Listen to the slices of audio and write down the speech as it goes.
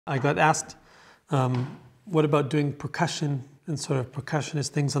I got asked, what about doing percussion and sort of percussionist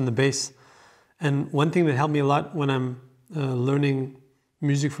things on the bass? And one thing that helped me a lot when I'm learning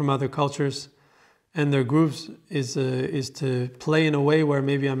music from other cultures and their grooves is to play in a way where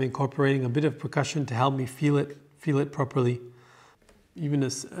maybe I'm incorporating a bit of percussion to help me feel it properly. Even a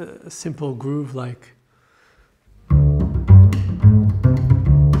simple groove like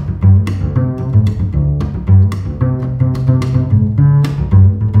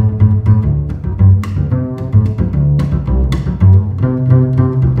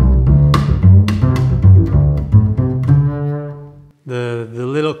the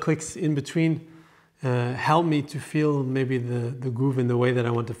little clicks in between help me to feel maybe the groove in the way that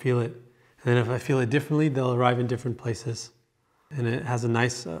I want to feel it. And then if I feel it differently, they'll arrive in different places. And it has a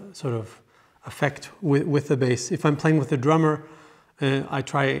nice sort of effect with the bass. If I'm playing with a drummer, I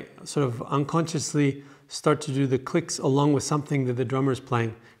try sort of unconsciously start to do the clicks along with something that the drummer is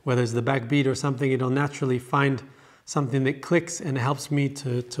playing. Whether it's the backbeat or something, it'll naturally find something that clicks and helps me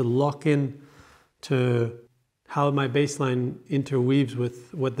to lock in to how my bass line interweaves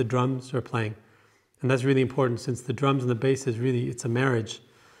with what the drums are playing. And that's really important, since the drums and the bass is really, it's a marriage.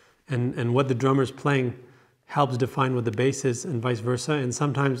 And what the drummer's playing helps define what the bass is and vice versa. And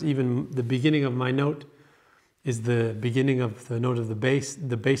sometimes even the beginning of my note is the beginning of the note of the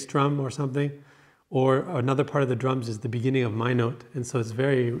bass drum or something. Or another part of the drums is the beginning of my note. And so it's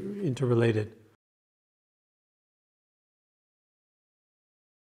very interrelated.